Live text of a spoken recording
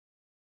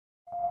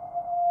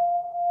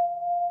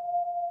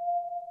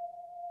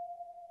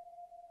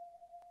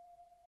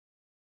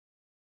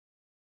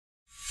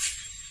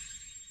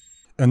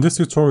In this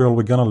tutorial,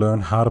 we're going to learn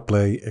how to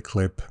play a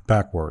clip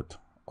backward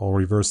or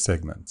reverse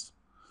segment.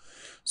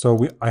 So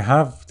I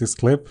have this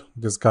clip,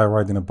 this guy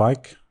riding a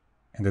bike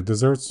in the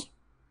deserts.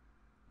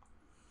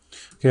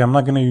 Okay, I'm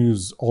not going to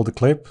use all the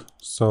clip,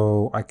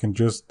 so I can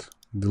just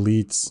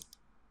delete,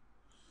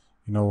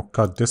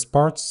 cut this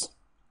parts.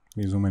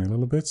 Let me zoom in a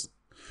little bit.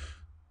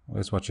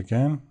 Let's watch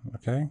again.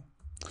 Okay.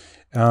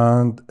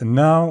 And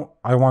now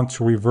I want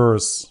to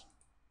reverse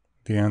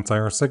the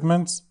entire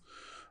segment.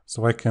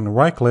 So I can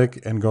right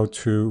click and go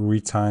to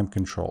retime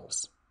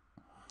controls.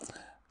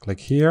 Click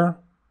here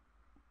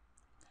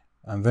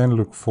and then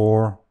look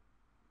for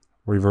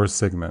reverse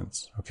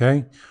segments.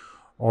 Okay.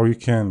 Or you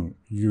can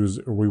use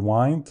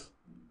rewind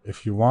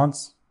if you want,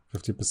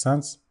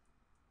 50%.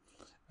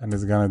 And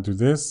it's gonna do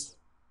this.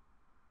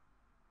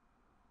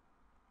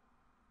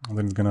 And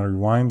then it's gonna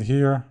rewind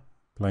here,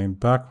 playing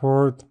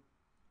backward.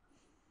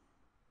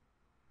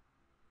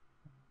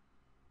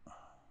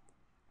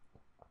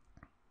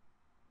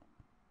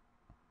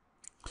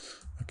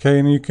 Okay,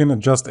 and you can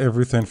adjust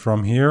everything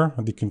from here,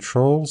 the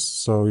controls.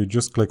 So you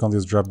just click on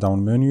this drop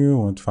down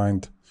menu and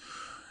find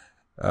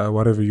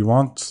whatever you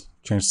want.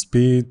 Change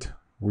speed,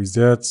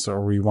 reset, or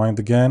rewind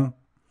again.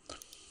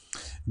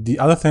 The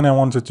other thing I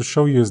wanted to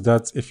show you is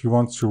that if you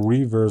want to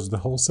reverse the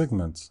whole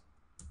segment.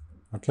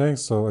 Okay,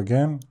 so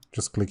again,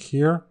 just click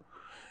here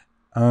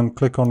and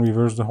click on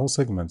reverse the whole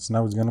segment.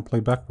 Now it's going to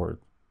play backward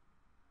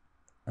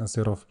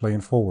instead of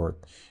playing forward.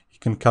 You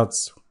can cut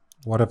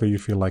whatever you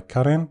feel like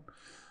cutting.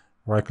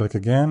 Right click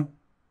again,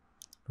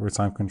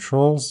 retime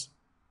controls,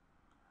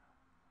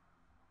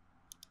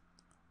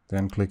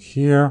 then click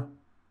here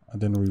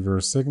and then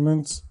reverse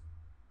segments.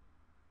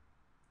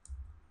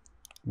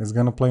 It's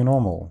gonna play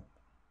normal.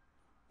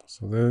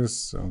 So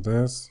this and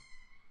this.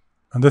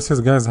 And this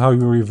is, guys, how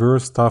you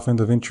reverse stuff in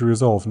DaVinci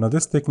Resolve. Now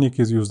this technique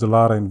is used a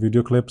lot in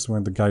video clips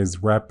when the guy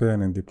is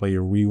rapping and they play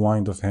a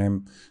rewind of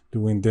him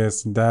doing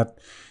this and that.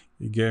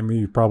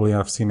 You probably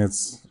have seen it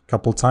a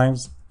couple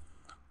times.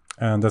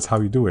 And that's how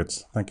you do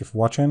it. Thank you for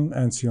watching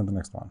and see you on the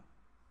next one.